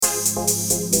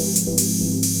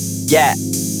Yeah,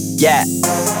 yeah.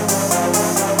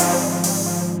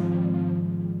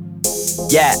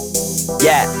 Yeah,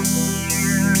 yeah.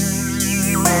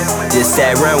 This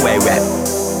that runway rap.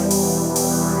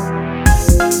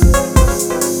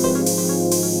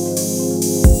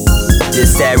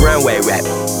 This that runway rap.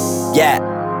 Yeah,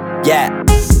 yeah.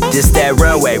 This that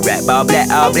runway rap. All black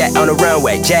on the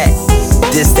runway, Jack.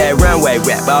 This that runway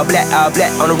rap. All black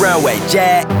on the runway,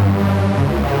 Jack.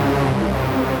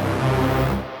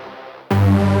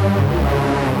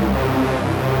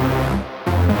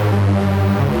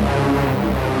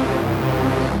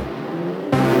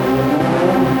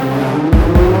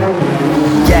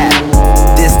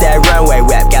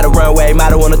 Got a runway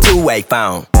model on a two-way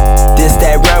phone. This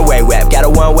that runway rap, got a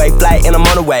one-way flight and I'm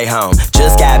on the way home.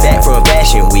 Just got back from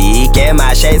Fashion Week and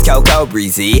my shades cold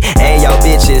breezy. And your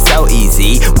bitch is so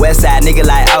easy, Westside nigga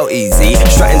like oh easy.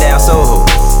 Strutting down Soho,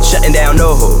 shutting down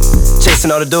NoHo, chasing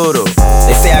all the doodle.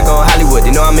 They say I go in Hollywood,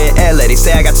 they know I'm in LA. They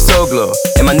say I got the soul glow,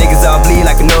 and my niggas all bleed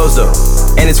like a nose up.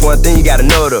 And it's one thing you gotta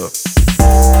know though,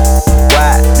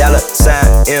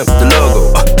 $$M the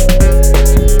logo.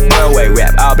 Runway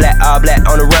rap, all black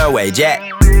on the runway, Jack.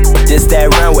 This that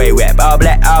runway rap, all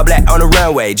black on the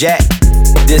runway, Jack.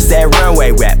 This that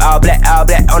runway rap, all black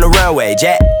on the runway,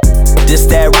 Jack. This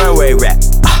that runway rap,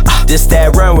 this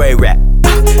that runway rap.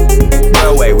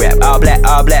 Runway rap, all black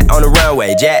on the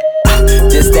runway, Jack.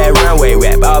 This that runway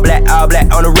rap, all black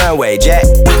on the runway, Jack.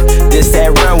 This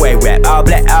that runway rap, all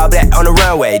black on the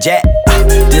runway, Jack.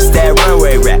 This that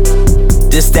runway rap,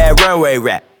 this that runway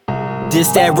rap. This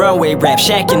that runway rap,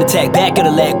 shack in the tech, back of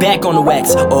the leg, back on the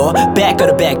wax. Or back of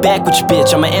the back with your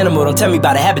bitch. I'm an animal, don't tell me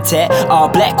about a habitat. All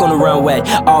black on the runway,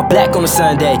 all black on a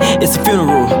Sunday. It's a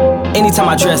funeral. Anytime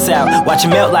I dress out, watch it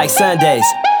melt like Sundays.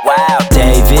 Wow,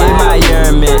 David, my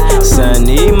Yermit,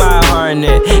 Sunny, my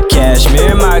Hornet,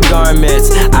 Cashmere, my garments,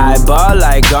 I ball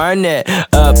like Garnett,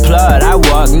 applaud, I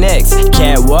walk next,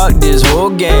 can't walk this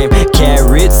whole game,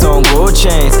 carrots on gold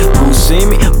chains, who see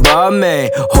me, ball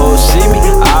man, ho see me,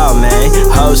 oh man,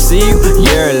 ho see you,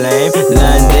 you're lame,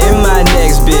 London, my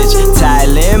next bitch,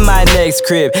 Thailand, my next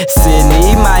crib,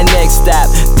 Sydney, my next stop,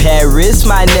 Paris,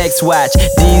 my next watch,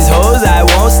 these hoes, I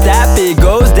won't stop, it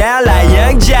goes down like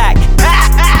Young Jack.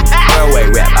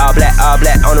 Runway rap, all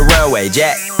black on the runway,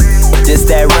 Jack. This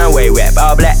that runway rap,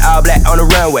 all black on the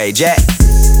runway, Jack.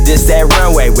 This that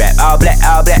runway rap, all black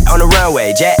on the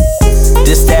runway, Jack.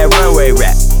 This that runway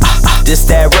rap, this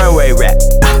that runway rap,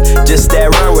 this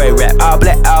that runway rap, all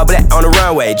black on the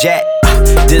runway, Jack.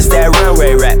 This that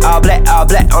runway rap, all black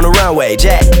on the runway,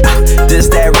 Jack. This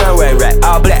that runway rap,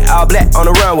 all black on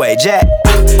the runway, Jack.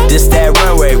 This that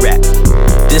runway rap,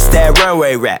 this that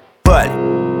runway rap,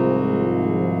 buddy.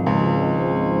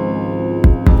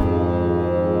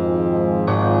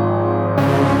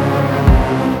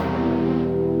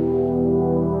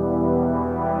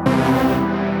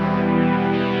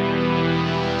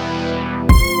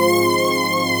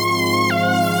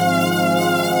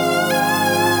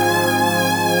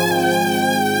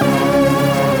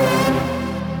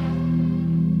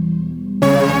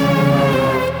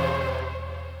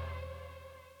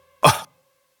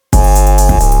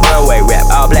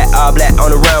 All black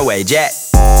on the runway, Jack.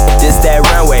 This that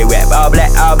runway rap, all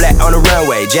black on the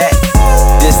runway, Jack.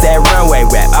 This that runway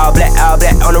rap, all black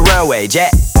on the runway,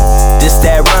 Jack. This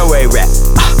that runway rap,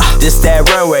 this that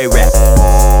runway rap.